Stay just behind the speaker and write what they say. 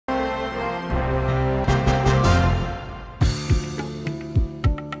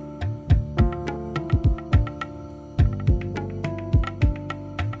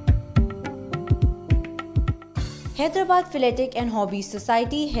Hyderabad Philatelic and Hobbies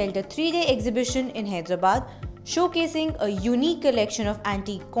Society held a 3-day exhibition in Hyderabad showcasing a unique collection of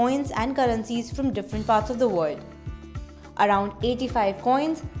antique coins and currencies from different parts of the world. Around 85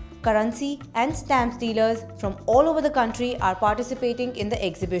 coins, currency and stamps dealers from all over the country are participating in the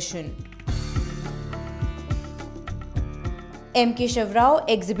exhibition. M. Keshav Rao,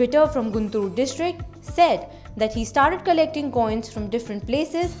 exhibitor from Guntur district, said that he started collecting coins from different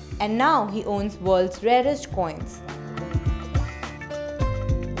places and now he owns world's rarest coins.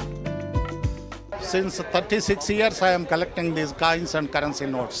 Since 36 years I am collecting these coins and currency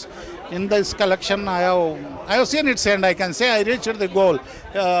notes. In this collection I have seen its end. I can say I reached the goal,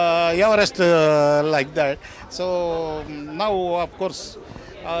 Everest like that. So now of course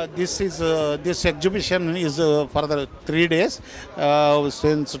this exhibition is for the 3 days,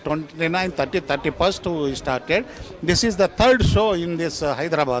 since 29, 30, 31st we started. This is the third show in this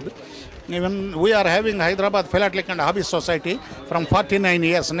Hyderabad. Even we are having Hyderabad Philatelic and Hobbies Society from 49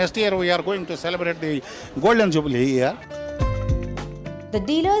 years. Next year we are going to celebrate the Golden Jubilee year. The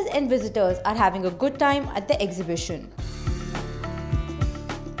dealers and visitors are having a good time at the exhibition.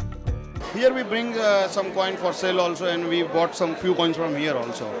 Here we bring some coin for sale also, and we bought some few coins from here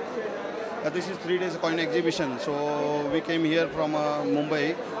also. This is 3 days coin exhibition, so we came here from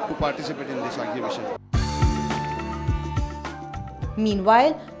Mumbai to participate in this exhibition.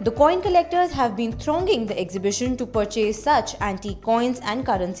 Meanwhile, the coin collectors have been thronging the exhibition to purchase such antique coins and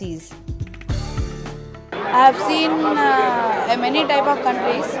currencies. I have seen many type of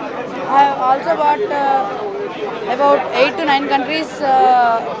countries. I have also bought about 8 to 9 countries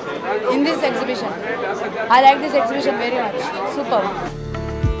in this exhibition. I like this exhibition very much. Superb.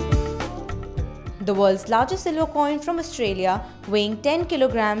 The world's largest silver coin from Australia, weighing 10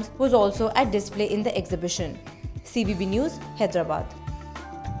 kilograms, was also at display in the exhibition. CBB News, Hyderabad.